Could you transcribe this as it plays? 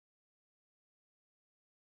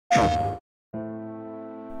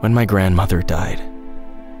When my grandmother died,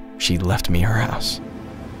 she left me her house.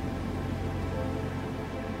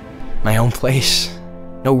 My own place.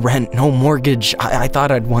 No rent, no mortgage. I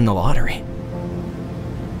thought I'd won the lottery.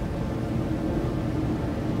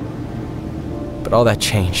 But all that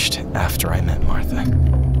changed after I met Martha.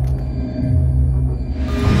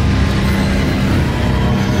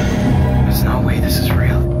 There's no way this is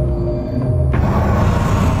real.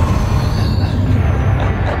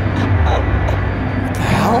 What the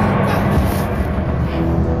hell?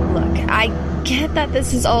 Look, I get that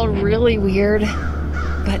this is all really weird,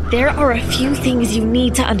 but there are a few things you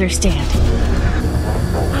need to understand.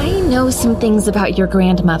 I know some things about your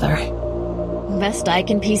grandmother. Best I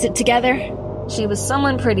can piece it together, she was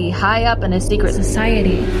someone pretty high up in a secret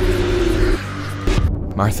society.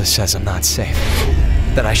 Martha says I'm not safe.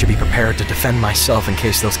 That I should be prepared to defend myself in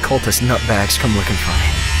case those cultist nutbags come looking for me.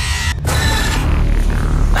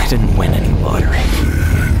 I didn't win any lottery.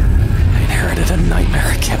 I inherited a nightmare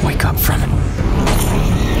I can't wake up from.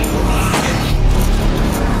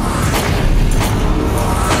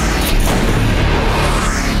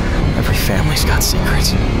 Every family's got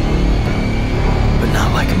secrets.